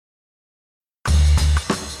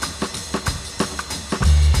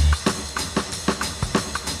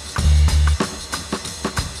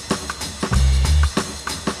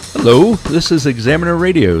Hello, this is Examiner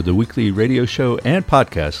Radio, the weekly radio show and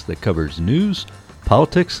podcast that covers news,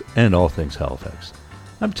 politics, and all things Halifax.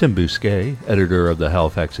 I'm Tim Bousquet, editor of the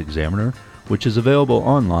Halifax Examiner, which is available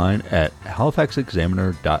online at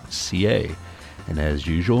halifaxexaminer.ca. And as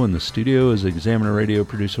usual, in the studio is Examiner Radio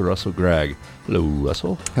producer Russell Gregg. Hello,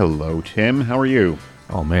 Russell. Hello, Tim. How are you?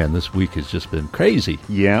 Oh, man, this week has just been crazy.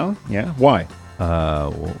 Yeah? Why?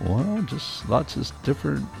 Well, just lots of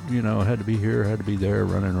different, had to be here, had to be there,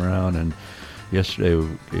 running around. And yesterday,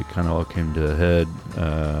 it kind of all came to a head,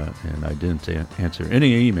 and I didn't answer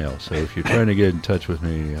any emails. So if you're trying to get in touch with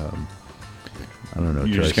me, I don't know,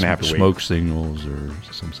 you're just going to have to smoke signals or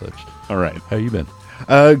some such. All right. How you been?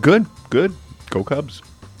 Good. Go Cubs.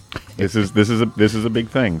 This is a big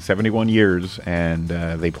thing. 71 years, and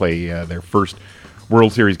they play their first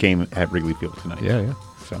World Series game at Wrigley Field tonight. Yeah.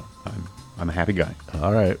 So I'm a happy guy.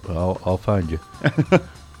 All right. Well, I'll find you.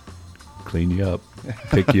 Clean you up.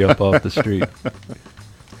 Pick you up off the street.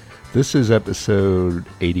 This is episode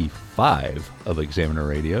 85 of Examiner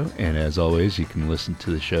Radio, and as always, you can listen to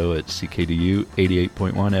the show at CKDU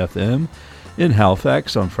 88.1 FM in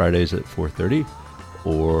Halifax on Fridays at 4:30,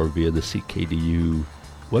 or via the CKDU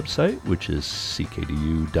website, which is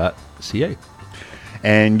ckdu.ca.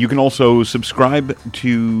 And you can also subscribe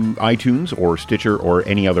to iTunes or Stitcher or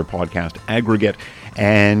any other podcast aggregate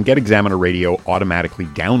and get Examiner Radio automatically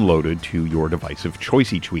downloaded to your device of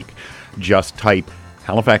choice each week. Just type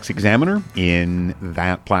Halifax Examiner in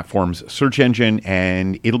that platform's search engine,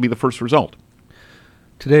 and it'll be the first result.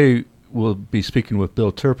 Today, we'll be speaking with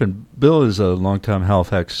Bill Turpin. Bill is a longtime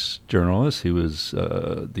Halifax journalist. He was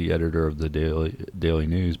the editor of the Daily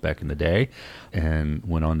News back in the day, and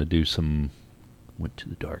went on to do went to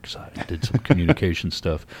the dark side, did some communication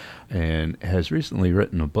stuff, and has recently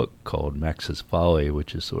written a book called Max's Folly,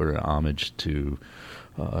 which is sort of an homage to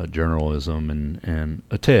journalism and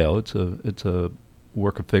a tale. It's a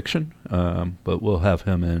work of fiction, but we'll have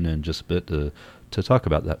him in just a bit to talk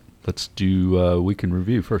about that. Let's do week in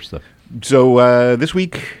review first, though. So this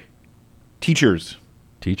week, teachers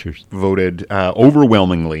voted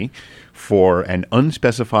overwhelmingly for an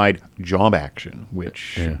unspecified job action,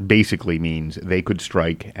 which basically means they could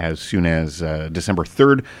strike as soon as December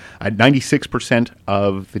 3rd. 96%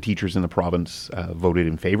 of the teachers in the province voted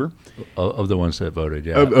in favor. Of the ones that voted,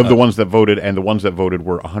 yeah. Of the ones that voted, and the ones that voted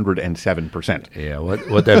were 107%. Yeah,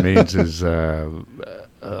 what that means is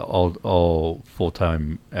all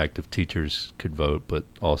full-time active teachers could vote, but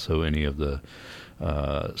also any of the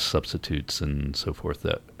substitutes and so forth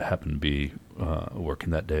that happen to be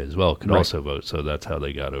working that day as well could also vote. So that's how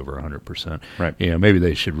they got over 100%. Right. Maybe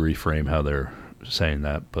they should reframe how they're saying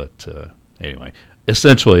that. But anyway,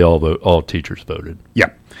 essentially all teachers voted.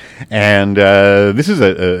 Yeah. And this is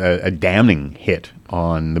a damning hit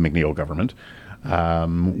on the McNeil government.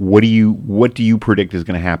 What do you predict is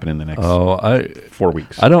going to happen in the next 4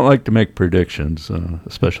 weeks? I don't like to make predictions,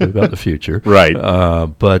 especially about the future. Right.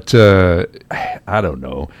 But I don't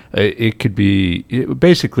know. It could be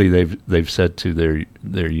basically they've said to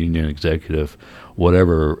their union executive,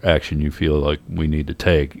 whatever action you feel like we need to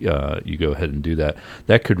take, you go ahead and do that.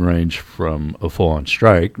 That could range from a full-on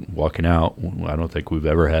strike, walking out. I don't think we've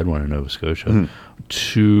ever had one in Nova Scotia,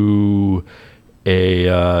 to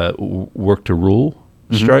a work to rule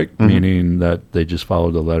strike, meaning that they just follow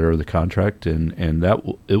the letter of the contract, and that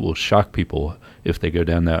it will shock people if they go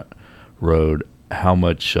down that road how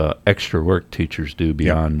much extra work teachers do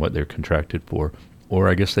beyond what they're contracted for. Or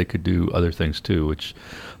I guess they could do other things too, which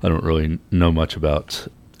I don't really know much about.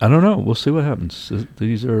 I don't know. We'll see what happens.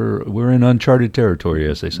 We're in uncharted territory,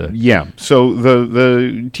 as they say. Yeah. So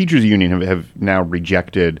the teachers union have now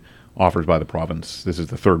rejected offers by the province. This is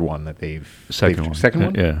the third one that second one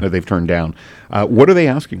that they've turned down. What are they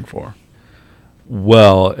asking for?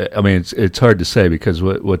 Well, I mean, it's hard to say, because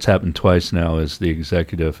what's happened twice now is the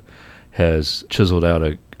executive has chiseled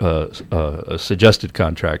out a suggested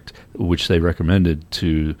contract, which they recommended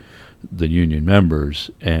to the union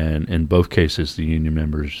members, and in both cases, the union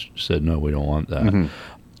members said, no, we don't want that.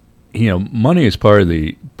 Money is part of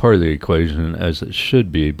the equation, as it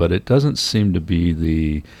should be, but it doesn't seem to be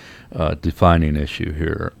the defining issue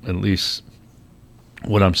here. At least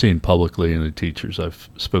what I'm seeing publicly, and the teachers I've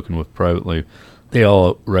spoken with privately, they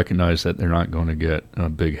all recognize that they're not going to get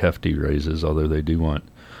big hefty raises, although they do want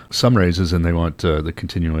some raises, and they want the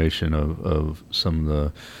continuation of some of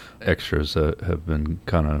the extras that have been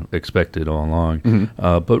kind of expected all along.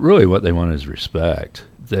 But really what they want is respect.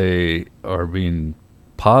 They are being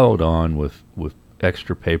piled on with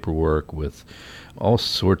extra paperwork, with all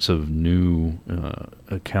sorts of new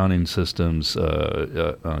accounting systems,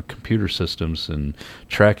 computer systems, and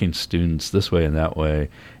tracking students this way and that way.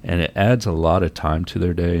 And it adds a lot of time to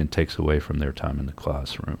their day and takes away from their time in the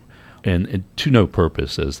classroom, and to no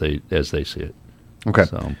purpose as they see it. Okay.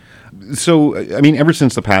 So, I mean, ever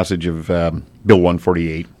since the passage of Bill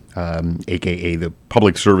 148, a.k.a. the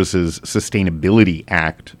Public Services Sustainability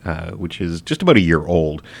Act, which is just about a year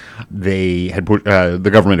old, they had the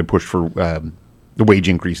government had pushed for the wage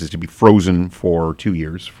increases to be frozen for 2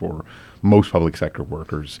 years for most public sector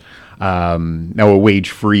workers. Now, a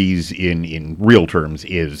wage freeze in real terms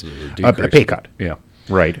is a pay cut. Yeah.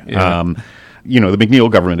 Right. Yeah. The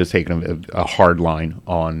McNeil government has taken a hard line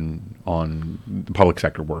on the public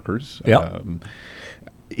sector workers. Yeah.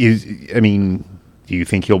 Do you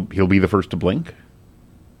think he'll be the first to blink?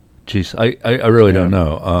 Geez, I really don't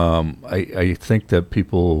know. I think that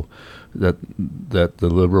people that the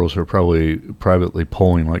liberals are probably privately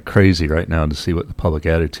polling like crazy right now to see what the public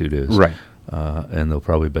attitude is. Right. And they'll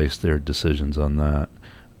probably base their decisions on that.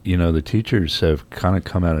 The teachers have kind of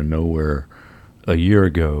come out of nowhere. A year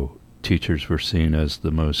ago, teachers were seen as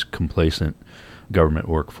the most complacent government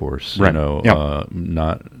workforce. Right. Didn't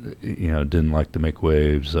like to make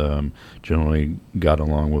waves. Generally got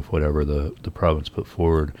along with whatever the province put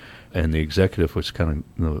forward. And the executive was kind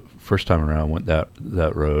of the first time around went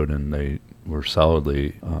that road, and they were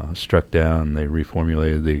solidly struck down. They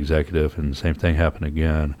reformulated the executive, and the same thing happened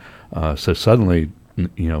again. So suddenly,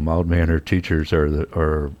 mild-mannered teachers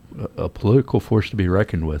are a political force to be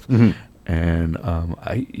reckoned with. Mm-hmm. And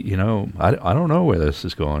I don't know where this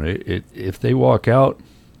is going. If they walk out,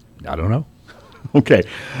 I don't know. Okay,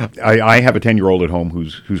 I have a 10-year-old at home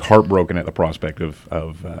who's heartbroken at the prospect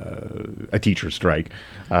of a teacher strike.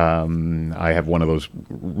 I have one of those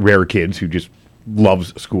rare kids who just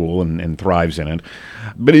loves school and thrives in it.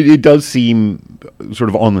 But it does seem sort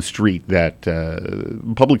of on the street that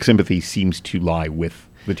public sympathy seems to lie with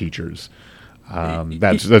the teachers.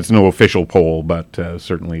 That's no official poll, but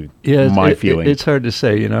certainly my feeling. It's hard to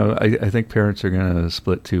say. I think parents are going to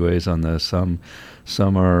split two ways on this.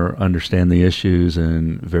 Some are understand the issues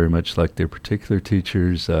and very much like their particular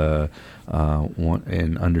teachers want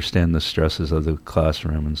and understand the stresses of the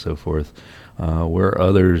classroom and so forth. Where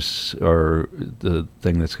others are, the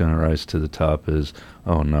thing that's going to rise to the top is,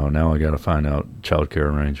 oh no, now I got to find out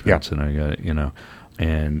childcare arrangements, and I got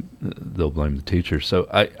and they'll blame the teacher. So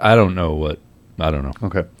I don't know.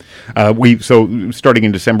 Okay. So starting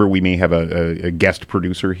in December, we may have a guest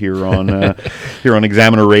producer here on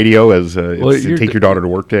Examiner Radio as Take Your Daughter to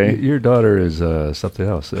Work Day. Your daughter is something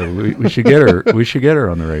else. We should get her. We should get her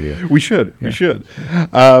on the radio. We should. Yeah. We should.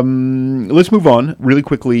 Let's move on really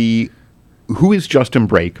quickly. Who is Justin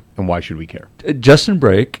Brake, and why should we care? Justin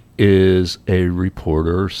Brake is a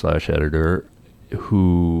reporter / editor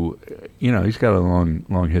who, he's got a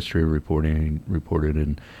long history of reporting. He reported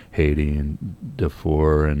in Haiti and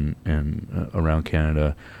Darfur and around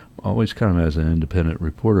Canada, always kind of as an independent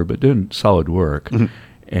reporter, but doing solid work. Mm-hmm.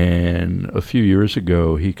 And a few years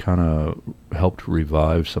ago, he kind of helped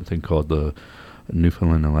revive something called the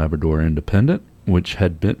Newfoundland and Labrador Independent, which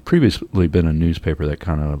had previously been a newspaper that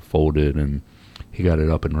kind of folded, and he got it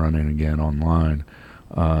up and running again online.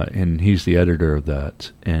 And he's the editor of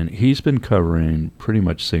that. And he's been covering pretty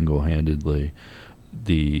much single-handedly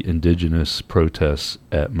the indigenous protests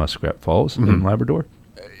at Muskrat Falls in Labrador.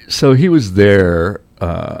 So he was there.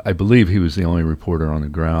 I believe he was the only reporter on the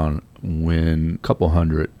ground when a couple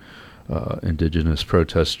hundred indigenous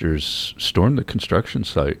protesters stormed the construction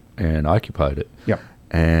site and occupied it. Yeah.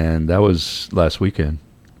 And that was last weekend.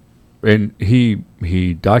 And he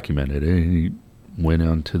documented it, and he went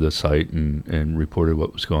onto the site and reported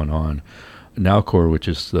what was going on. Nowcor, which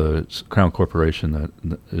is the Crown Corporation that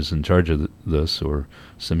is in charge of this, or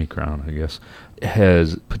semi-Crown, I guess,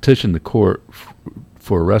 has petitioned the court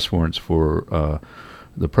for arrest warrants for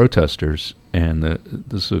the protesters. And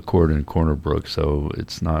this is a court in Corner Brook, so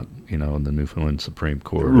it's not, in the Newfoundland Supreme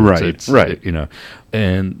Court. Right.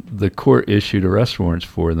 And the court issued arrest warrants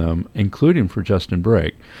for them, including for Justin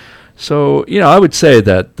Brake. So, I would say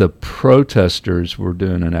that the protesters were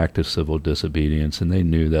doing an act of civil disobedience, and they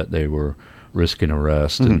knew that they were risking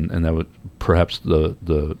arrest, and that was perhaps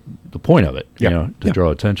the point of it, to draw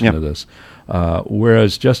attention to this.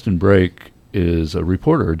 Whereas Justin Brake is a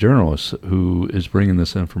reporter, a journalist, who is bringing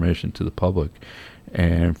this information to the public.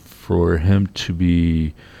 And for him to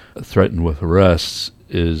be threatened with arrests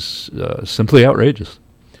is simply outrageous.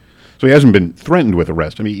 So he hasn't been threatened with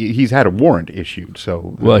arrest. I mean, he's had a warrant issued.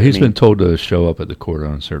 So he's been told to show up at the court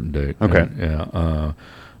on a certain date. Okay.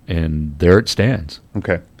 And there it stands.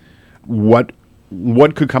 Okay. What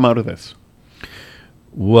what could come out of this?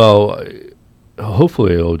 Well,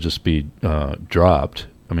 hopefully it'll just be dropped.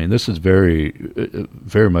 I mean, this is very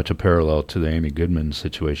much a parallel to the Amy Goodman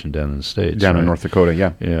situation down in the States. Down in right? North Dakota,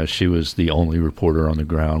 yeah. Yeah, she was the only reporter on the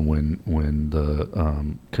ground when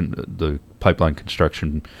the pipeline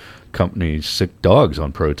construction company sicked dogs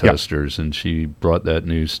on protesters, and she brought that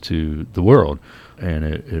news to the world, and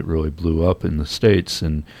it really blew up in the States.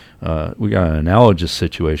 And we got an analogous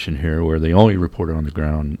situation here where the only reporter on the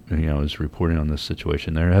ground, is reporting on this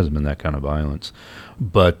situation. There hasn't been that kind of violence,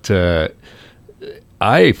 but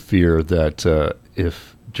I fear that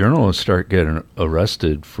if journalists start getting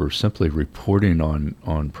arrested for simply reporting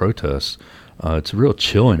on protests, it's a real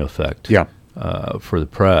chilling effect for the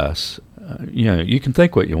press. You can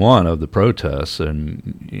think what you want of the protests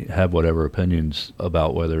and have whatever opinions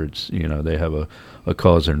about whether it's, they have a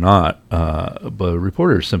cause or not. But a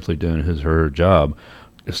reporter is simply doing his or her job,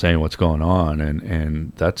 saying what's going on.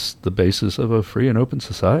 And that's the basis of a free and open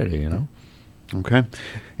society, Okay.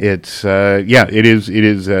 It's, it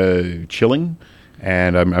is chilling.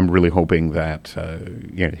 And I'm really hoping that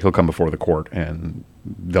he'll come before the court and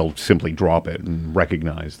they'll simply drop it and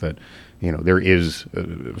recognize that there is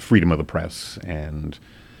freedom of the press. And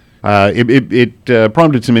it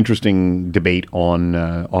prompted some interesting debate on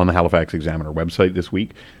the Halifax Examiner website this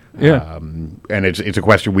week. Yeah, and it's a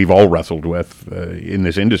question we've all wrestled with in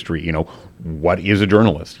this industry. What is a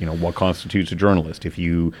journalist? What constitutes a journalist? If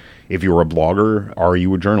you're a blogger, are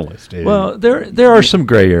you a journalist? Well, there are some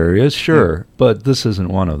gray areas, sure, but this isn't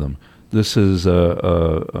one of them. This is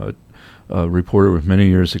a reporter with many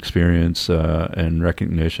years' experience and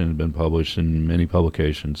recognition, been published in many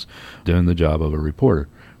publications, doing the job of a reporter.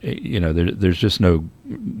 There's just no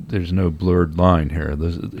blurred line here.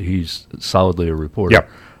 He's solidly a reporter. Yeah.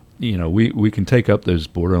 We can take up those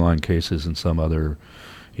borderline cases and some other,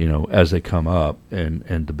 as they come up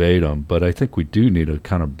and debate them. But I think we do need a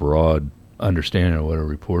kind of broad understanding of what a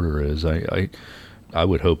reporter is. I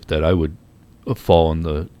would hope that I would fall in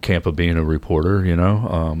the camp of being a reporter,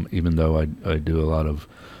 even though I do a lot of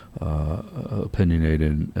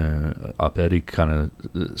opinionated, op-ed kind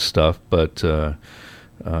of stuff. But,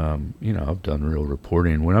 I've done real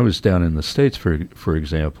reporting. When I was down in the States, for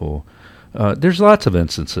example, there's lots of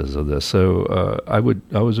instances of this. So I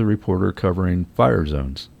was a reporter covering fire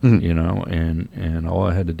zones, and all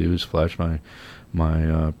I had to do is flash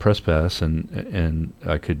my press pass, and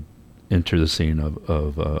I could enter the scene of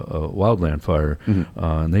a wildland fire.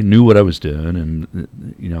 And they knew what I was doing, and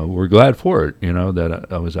we're glad for it. That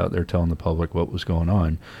I was out there telling the public what was going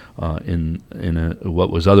on in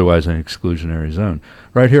what was otherwise an exclusionary zone.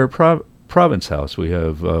 Right here at Province House, we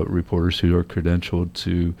have reporters who are credentialed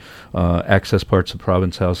to access parts of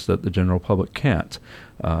Province House that the general public can't.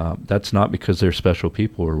 That's not because they're special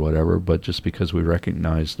people or whatever, but just because we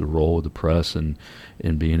recognize the role of the press in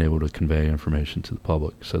being able to convey information to the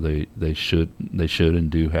public. So they should and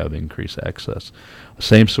do have increased access.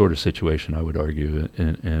 Same sort of situation, I would argue,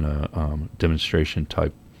 in a demonstration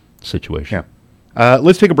type situation. Yeah.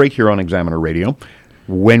 Let's take a break here on Examiner Radio.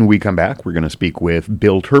 When we come back, we're going to speak with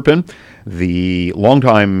Bill Turpin, the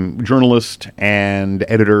longtime journalist and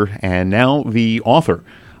editor, and now the author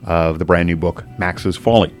of the brand new book, Max's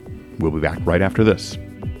Folly. We'll be back right after this.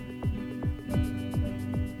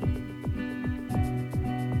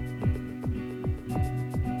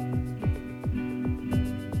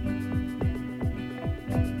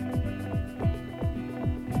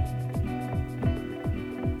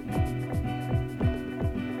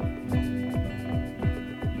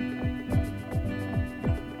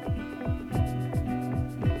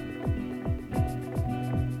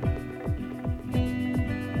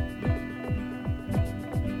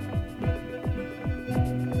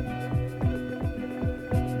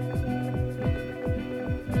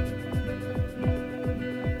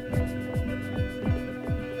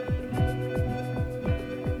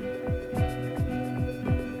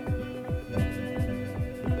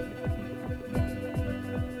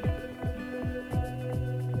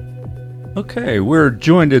 Okay, we're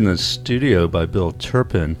joined in the studio by Bill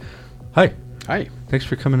Turpin. Hi. Hi. Thanks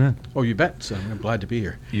for coming in. Oh, you bet. So I'm glad to be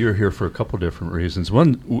here. You're here for a couple different reasons.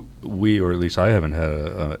 One, or at least I haven't had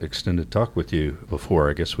an extended talk with you before.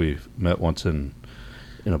 I guess we've met once in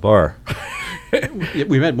a bar.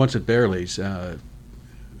 We met once at Bearley's. We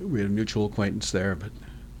had a mutual acquaintance there, but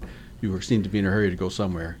you seemed to be in a hurry to go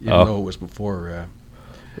somewhere, even though it was before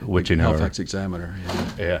Halifax Examiner.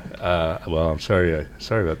 Yeah. Well, I'm sorry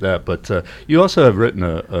about that. But you also have written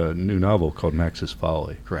a new novel called Max's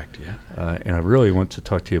Folly. Correct. Yeah. And I really want to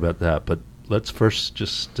talk to you about that. But let's first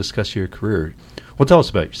just discuss your career. Well, tell us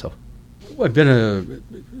about yourself. I've been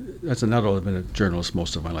as an adult, I've been a journalist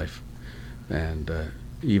most of my life. And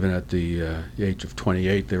even at the age of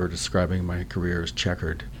 28, they were describing my career as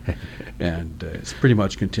checkered. And it's pretty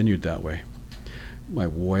much continued that way. My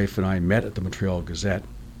wife and I met at the Montreal Gazette.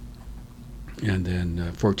 And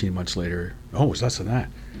then 14 months later, it was less than that.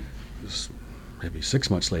 It was maybe 6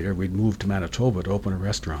 months later, we'd moved to Manitoba to open a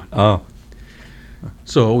restaurant. Oh.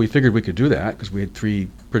 So we figured we could do that because we had 3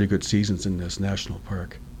 pretty good seasons in this national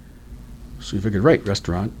park. So we figured, right,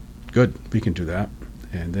 restaurant, good, we can do that.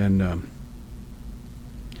 And then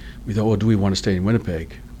we thought, well, do we want to stay in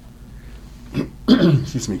Winnipeg?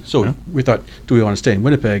 Excuse me. So we thought, do we want to stay in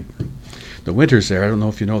Winnipeg? The winters there, I don't know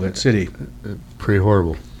if you know that city. Pretty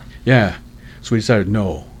horrible. Yeah. So we decided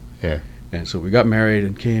no. Yeah. And so we got married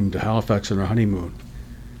and came to Halifax on our honeymoon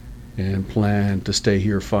and planned to stay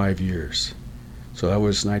here 5 years. So that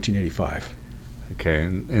was 1985. Okay,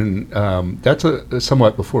 and that's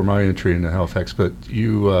somewhat before my entry into Halifax, but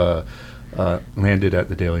you landed at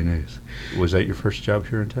the Daily News. Was that your first job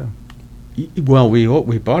here in town? Well,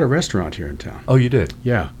 we bought a restaurant here in town. Oh, you did?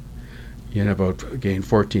 Yeah. In about, again,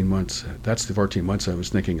 14 months. That's the 14 months I was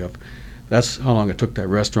thinking of. That's how long it took that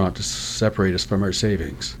restaurant to separate us from our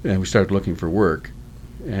savings. And we started looking for work.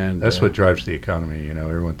 And that's what drives the economy.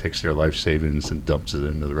 Everyone takes their life savings and dumps it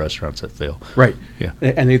into the restaurants that fail. Right. Yeah.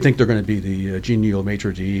 And they think they're going to be the genial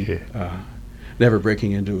maitre d', never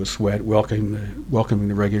breaking into a sweat, welcoming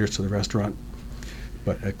the regulars to the restaurant.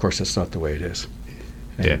 But, of course, that's not the way it is.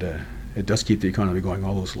 And it does keep the economy going,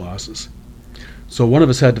 all those losses. So one of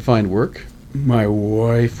us had to find work. My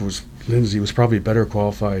wife, Lindsay, was probably better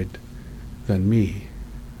qualified than me.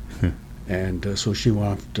 And so she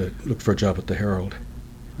wanted to look for a job at the Herald.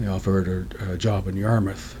 They offered her a job in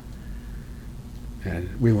Yarmouth. And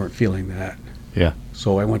we weren't feeling that. Yeah.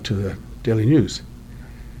 So I went to the Daily News.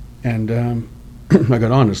 And I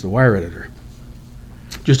got on as the wire editor.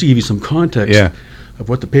 Just to give you some context of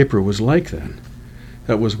what the paper was like then.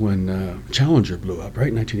 That was when Challenger blew up, right,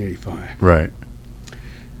 in 1985. Right.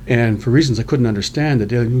 And for reasons I couldn't understand, the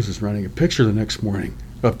Daily News was running a picture the next morning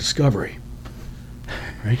of Discovery.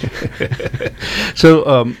 Right?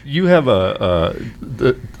 So you have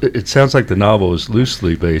it sounds like the novel is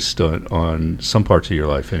loosely based on some parts of your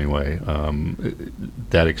life anyway.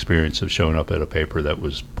 That experience of showing up at a paper that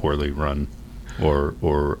was poorly run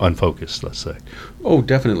or unfocused, let's say. Oh,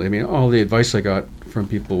 definitely. I mean, all the advice I got from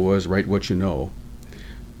people was write what you know.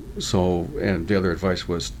 So, and the other advice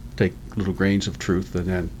was take little grains of truth, and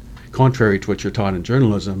then, contrary to what you're taught in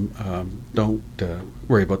journalism, don't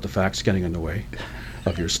worry about the facts getting in the way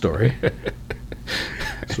of your story.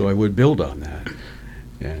 So I would build on that.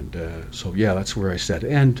 And so, that's where I said.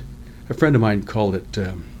 And a friend of mine called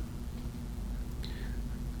the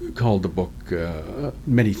book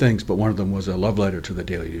many things, but one of them was a love letter to the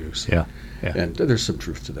Daily News. Yeah. And there's some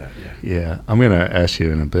truth to that, Yeah, I'm going to ask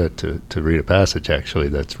you in a bit to read a passage, actually,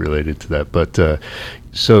 that's related to that. But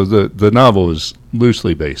so the novel is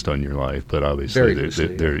loosely based on your life, but obviously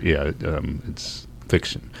it's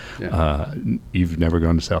fiction. Yeah. You've never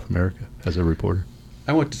gone to South America as a reporter?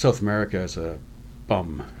 I went to South America as a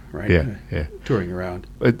bum, right? Yeah. Touring around.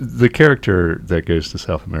 The character that goes to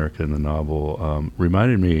South America in the novel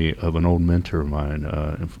reminded me of an old mentor of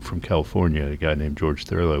mine from California, a guy named George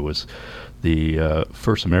Thurlow, was the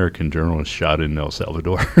first American journalist shot in El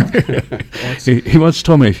Salvador. He once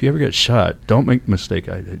told me, if you ever get shot, don't make the mistake.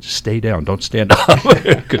 Just stay down. Don't stand up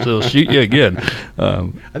because they'll shoot you again.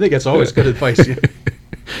 I think that's always good advice.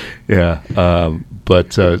 Yeah.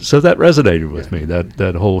 But so that resonated with me,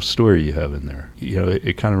 that whole story you have in there.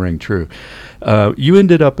 It kind of rang true. You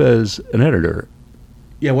ended up as an editor.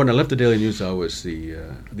 Yeah, when I left the Daily News, I was the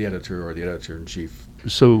editor or the editor-in-chief.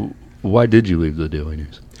 So why did you leave the Daily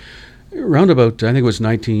News? Around about, I think it was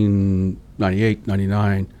 1998,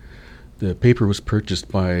 99, the paper was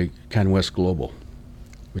purchased by CanWest Global,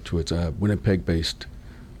 which was a Winnipeg-based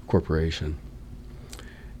corporation.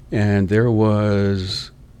 And there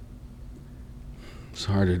was, it's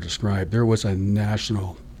hard to describe, there was a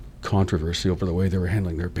national controversy over the way they were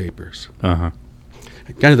handling their papers.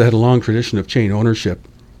 Canada had a long tradition of chain ownership,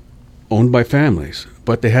 owned by families,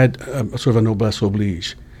 but they had sort of a noblesse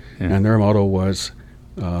oblige. Yeah. And their motto was,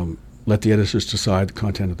 let the editors decide the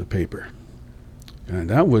content of the paper. And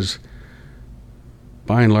that was,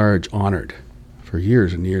 by and large, honored for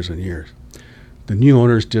years and years and years. The new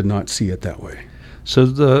owners did not see it that way. So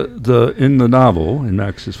the in the novel, in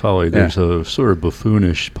Max's Folly, there's a sort of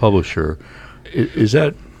buffoonish publisher. Is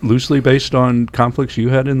that loosely based on conflicts you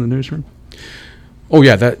had in the newsroom? Oh,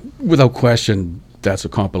 yeah, that without question, that's a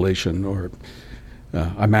compilation. Or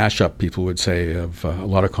a mashup, people would say, of a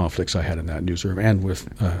lot of conflicts I had in that newsroom and with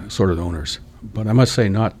sort of owners. But I must say,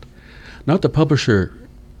 not the publisher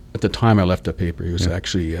at the time I left the paper. He was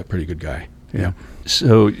actually a pretty good guy. Yeah.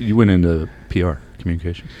 So you went into PR,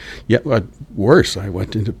 communications? Yeah, worse. I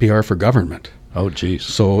went into PR for government. Oh, geez.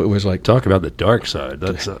 So it was like... Talk about the dark side.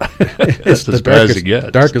 That's it's as bad as it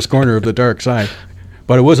gets. Darkest corner of the dark side.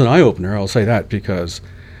 But it was an eye-opener, I'll say that, because,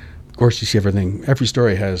 of course, you see everything. Every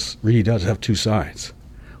story really does have two sides.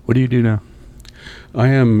 What do you do now? I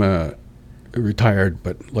am retired,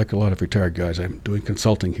 but like a lot of retired guys, I'm doing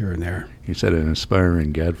consulting here and there. You said an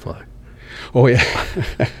inspiring gadfly. Oh, yeah.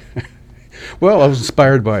 Well, I was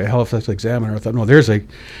inspired by a Halifax Examiner. I thought, no, there's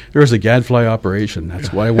a gadfly operation.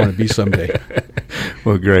 That's what I want to be someday.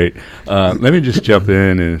 Well, great. Let me just jump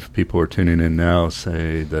in, and if people are tuning in now,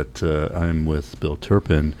 say that I'm with Bill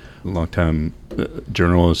Turpin, a longtime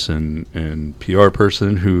journalist and PR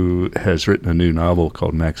person who has written a new novel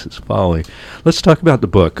called Max's Folly. Let's talk about the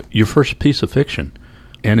book, your first piece of fiction.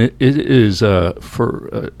 And it is,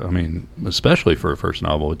 especially for a first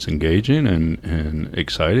novel, it's engaging and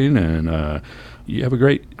exciting, and you have a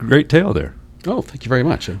great tale there. Oh, thank you very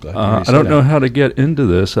much. I'm glad I don't know how to get into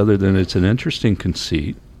this other than it's an interesting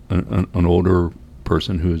conceit, an older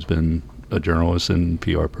person who has been a journalist and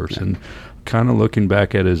PR person, kind of looking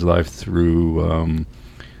back at his life through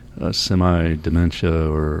semi-dementia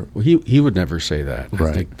or... Well, he would never say that.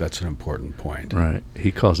 Right. I think that's an important point. Right.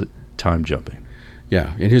 He calls it time jumping.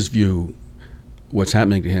 Yeah, in his view, what's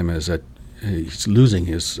happening to him is that he's losing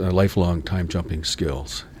his lifelong time-jumping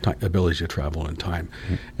skills, ability to travel in time,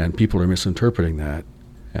 and people are misinterpreting that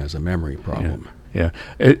as a memory problem. Yeah,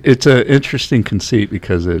 it's an interesting conceit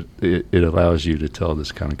because it allows you to tell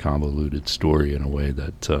this kind of convoluted story in a way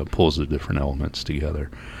that pulls the different elements together.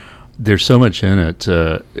 There's so much in it.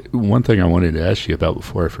 One thing I wanted to ask you about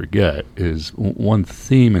before I forget is one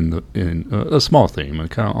theme in a small theme, and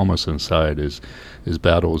kind of almost an aside, is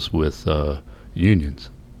battles with unions.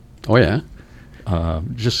 Oh yeah.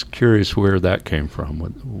 Just curious where that came from.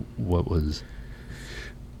 What was?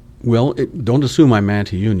 Well, don't assume I'm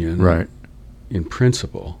anti-union, right? In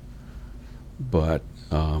principle, but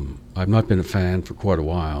I've not been a fan for quite a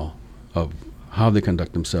while of how they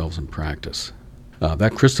conduct themselves in practice.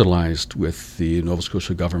 That crystallized with the Nova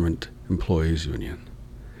Scotia Government Employees Union,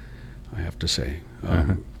 I have to say,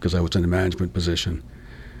 because I was in a management position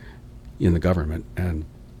in the government, and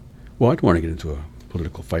I don't want to get into a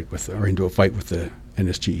political fight into a fight with the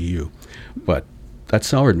NSGEU, but that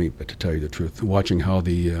soured me, but to tell you the truth, watching how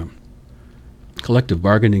the collective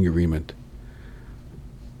bargaining agreement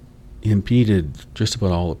impeded just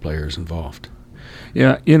about all the players involved.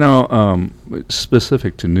 Yeah,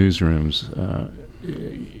 specific to newsrooms,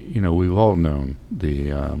 we've all known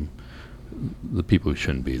the people who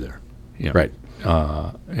shouldn't be there. Yeah. Right.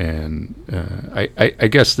 I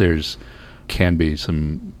guess can be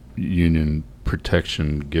some union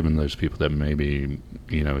protection given those people that maybe,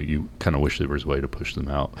 you kind of wish there was a way to push them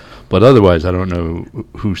out. But otherwise, I don't know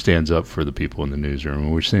who stands up for the people in the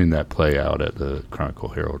newsroom. We're seeing that play out at the Chronicle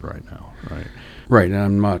Herald right now, right? Right,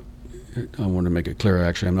 and I want to make it clear,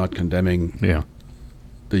 actually, I'm not condemning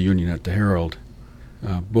the union at the Herald.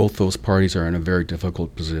 Both those parties are in a very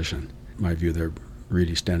difficult position. In my view, they're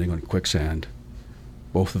really standing on quicksand,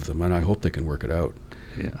 both of them, and I hope they can work it out.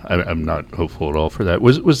 Yeah, I'm not hopeful at all for that.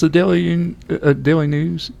 Was the Daily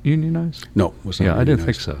News unionized? No, it was not. Yeah, I didn't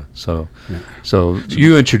think so. So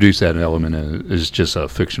you introduced that element as just a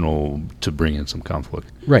fictional to bring in some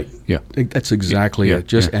conflict. Right. Yeah, that's exactly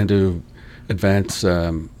it. And to advance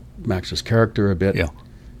Max's character a bit,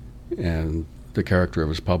 and the character of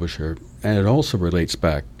his publisher, and it also relates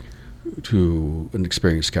back to an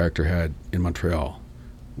experience character had in Montreal,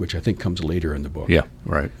 which I think comes later in the book. Yeah,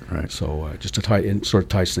 right. So just to sort of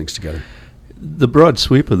ties things together. The broad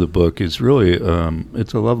sweep of the book is really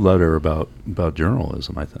it's a love letter about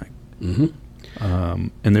journalism, I think. Mm-hmm.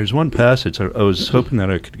 And there's one passage I was hoping that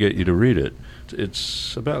I could get you to read it.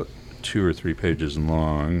 It's about 2 or 3 pages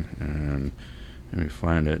long, and let me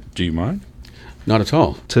find it. Do you mind? Not at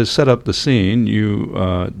all. To set up the scene,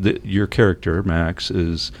 your character Max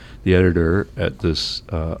is the editor at this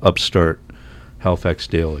upstart Halifax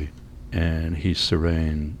Daily, and he's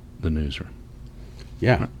surveying the newsroom.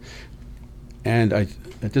 Yeah. And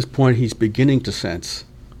at this point, he's beginning to sense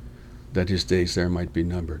that his days there might be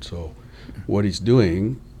numbered. So what he's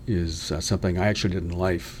doing is something I actually did in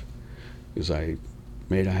life, is I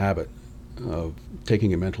made a habit of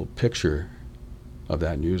taking a mental picture of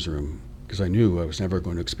that newsroom, because I knew I was never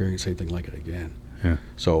going to experience anything like it again. Yeah.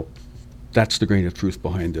 So that's the grain of truth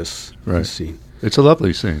behind this scene. It's a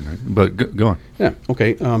lovely scene, right? But go on. Yeah,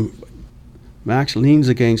 okay. Max leans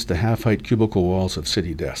against the half-height cubicle walls of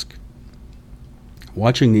City Desk,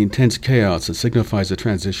 watching the intense chaos that signifies the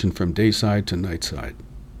transition from dayside to nightside.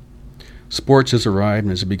 Sports has arrived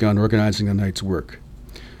and has begun organizing the night's work.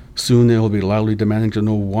 Soon they will be loudly demanding to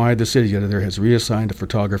know why the city editor has reassigned a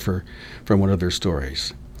photographer from one of their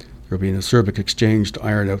stories. There will be an acerbic exchange to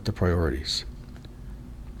iron out the priorities.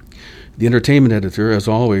 The entertainment editor, as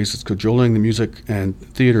always, is cajoling the music and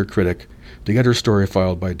theater critic to get her story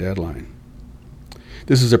filed by deadline.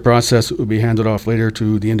 This is a process that will be handed off later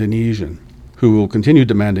to the Indonesian, who will continue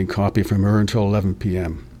demanding copy from her until 11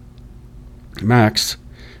 p.m. Max,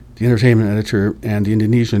 the entertainment editor, and the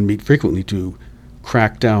Indonesian meet frequently to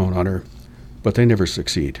crack down on her, but they never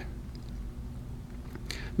succeed.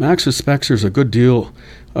 Max suspects there's a good deal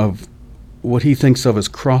of what he thinks of as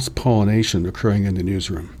cross-pollination occurring in the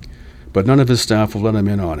newsroom, but none of his staff will let him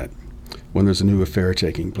in on it when there's a new affair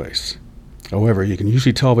taking place. However, you can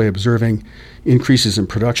usually tell by observing increases in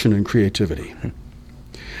production and creativity.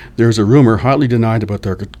 There's a rumor hotly denied about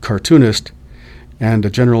their cartoonist and a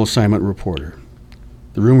general assignment reporter.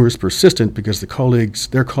 The rumor is persistent because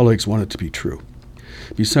their colleagues want it to be true.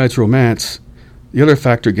 Besides romance, the other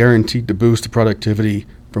factor guaranteed to boost the productivity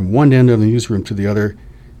from one end of the newsroom to the other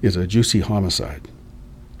is a juicy homicide.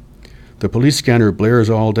 The police scanner blares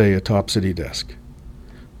all day atop City Desk.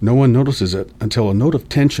 No one notices it until a note of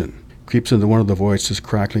tension creeps into one of the voices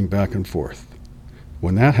crackling back and forth.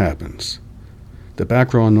 When that happens, the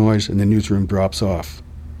background noise in the newsroom drops off,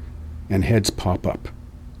 and heads pop up,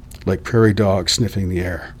 like prairie dogs sniffing the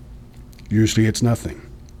air. Usually it's nothing,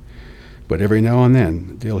 but every now and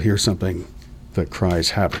then they'll hear something that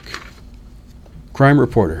cries havoc. Crime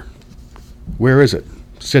reporter. Where is it?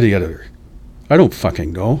 City editor. I don't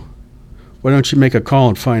fucking know. Why don't you make a call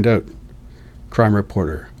and find out? Crime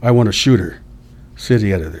reporter. I want a shooter.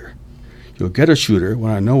 City editor. You'll get a shooter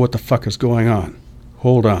when I know what the fuck is going on.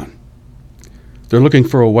 Hold on. They're looking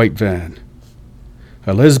for a white van.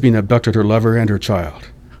 A lesbian abducted her lover and her child.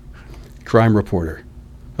 Crime reporter.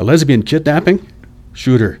 A lesbian kidnapping?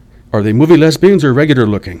 Shooter. Are they movie lesbians or regular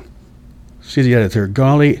looking? City editor.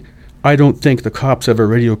 Golly, I don't think the cops have a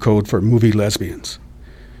radio code for movie lesbians.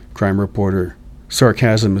 Crime reporter.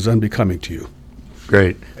 Sarcasm is unbecoming to you.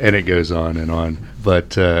 Great. And it goes on and on.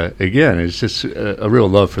 But again, it's just a real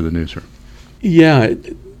love for the newsroom. Yeah.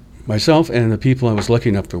 Myself and the people I was lucky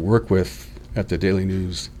enough to work with at the Daily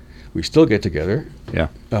News, we still get together 3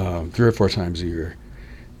 or 4 times a year.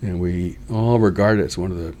 And we all regard it as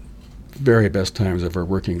one of the very best times of our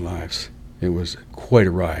working lives. It was quite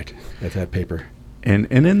a ride at that paper. And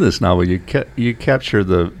in this novel, you capture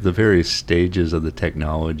the various stages of the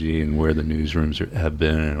technology and where the newsrooms have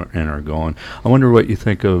been and are going. I wonder what you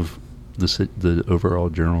think of the overall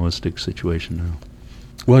journalistic situation now.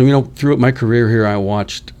 Well, throughout my career here, I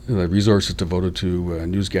watched the resources devoted to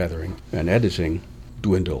news gathering and editing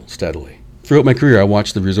dwindle steadily. Throughout my career, I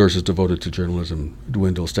watched the resources devoted to journalism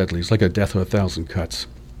dwindle steadily. It's like a death of 1,000 cuts.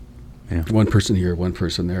 Yeah. One person here, one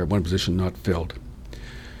person there, one position not filled.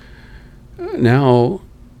 Now,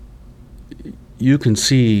 you can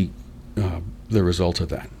see the result of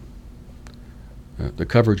that. The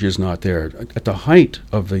coverage is not there. At the height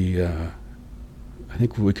of the, I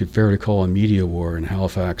think we could fairly call a media war in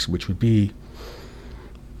Halifax, which would be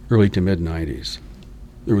early to mid-90s.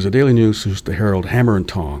 There was a daily news, the Herald, Hammer and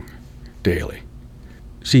Tong daily.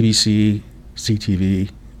 CBC, CTV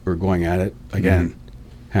were going at it again.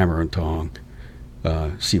 Hammer and Tong.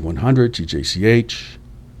 C100, GJCH,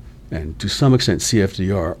 and to some extent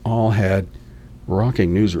CFDR all had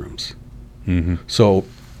rocking newsrooms. Mm-hmm. So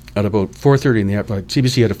at about 4:30 in the afternoon,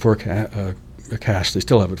 CBC had a cast, they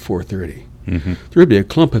still have at 4:30. Mm-hmm. There would be a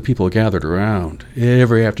clump of people gathered around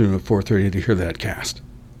every afternoon at 4:30 to hear that cast.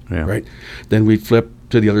 Yeah. Right? Then we'd flip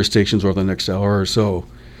to the other stations over the next hour or so.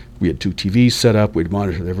 We had 2 TVs set up. We'd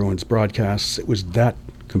monitor everyone's broadcasts. It was that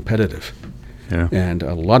competitive. Yeah. And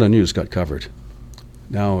a lot of news got covered.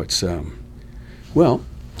 Now it's, I'm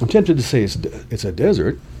tempted to say it's a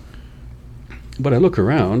desert, but I look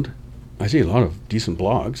around, I see a lot of decent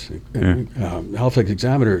blogs. Halifax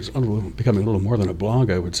Examiner is becoming a little more than a blog,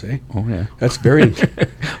 I would say. Oh, yeah. That's very...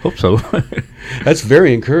 Hope so. That's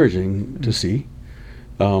very encouraging to see.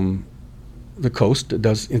 The Coast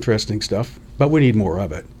does interesting stuff, but we need more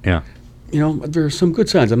of it. Yeah. There are some good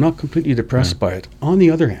signs. I'm not completely depressed by it. On the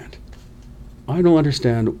other hand, I don't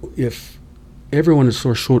understand if everyone is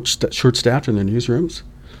so short-staffed in their newsrooms,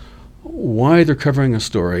 why they're covering a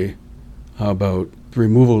story about the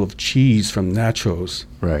removal of cheese from nachos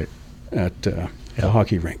at the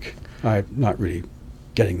hockey rink. I'm not really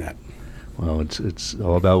getting that. Well, it's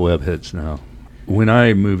all about web hits now. When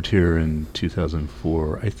I moved here in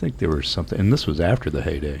 2004, I think there was something, and this was after the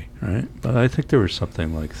heyday, right? But I think there was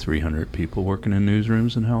something like 300 people working in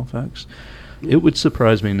newsrooms in Halifax. It would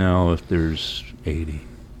surprise me now if there's 80.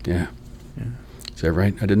 Yeah. Is that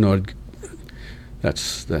right? I didn't know.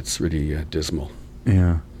 That's really dismal.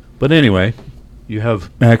 Yeah. But anyway, you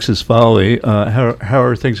have Max's Folly. How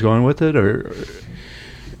are things going with it? Or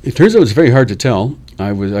it turns out it's very hard to tell.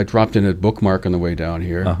 I dropped in a bookmark on the way down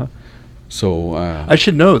here. Uh-huh. So I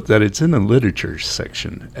should note that it's in the literature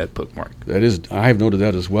section at Bookmark. That is, I have noted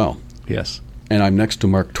that as well. Yes. And I'm next to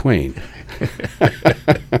Mark Twain.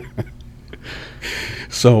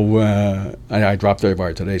 So I dropped there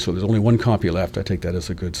by today, so there's only one copy left. I take that as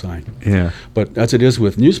a good sign. Yeah. But as it is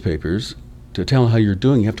with newspapers, to tell how you're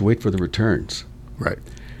doing, you have to wait for the returns. Right.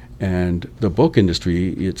 And the book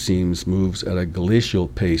industry, it seems, moves at a glacial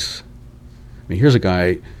pace. I mean, here's a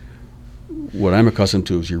guy, what I'm accustomed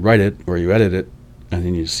to is you write it or you edit it, and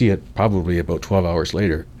then you see it probably about 12 hours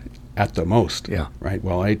later at the most. Yeah. Right?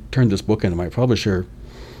 Well, I turned this book into my publisher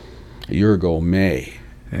a year ago, May.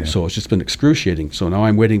 Yeah. So it's just been excruciating. So now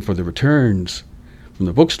I'm waiting for the returns from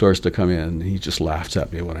the bookstores to come in. He just laughs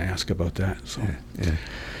at me when I ask about that. So. Yeah.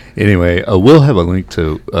 Anyway, we'll have a link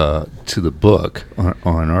to the book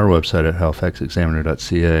on our website at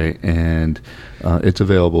halifaxexaminer.ca, and it's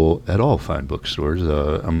available at all fine bookstores.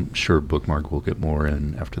 I'm sure Bookmark will get more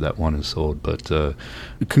in after that one is sold. But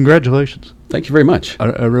congratulations! Thank you very much.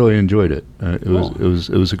 I really enjoyed it. It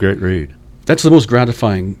was a great read. That's the most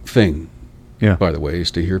gratifying thing. Yeah. By the way,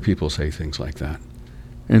 is to hear people say things like that.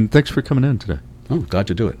 And thanks for coming in today. Oh, glad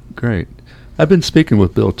to do it. Great. I've been speaking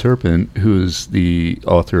with Bill Turpin, who is the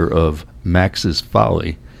author of Max's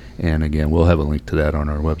Folly. And again, we'll have a link to that on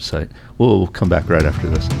our website. We'll come back right after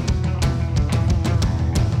this.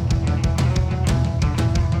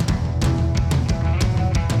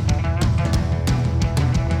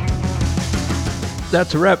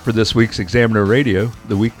 That's a wrap for this week's Examiner Radio,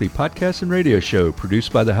 the weekly podcast and radio show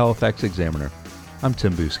produced by the Halifax Examiner. I'm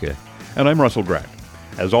Tim Bousquet. And I'm Russell Grack.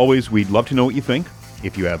 As always, we'd love to know what you think.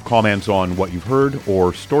 If you have comments on what you've heard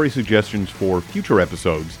or story suggestions for future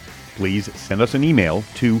episodes, please send us an email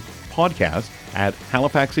to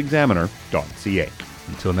podcast@halifaxexaminer.ca.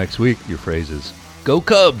 Until next week, your phrase is, Go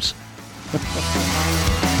Cubs!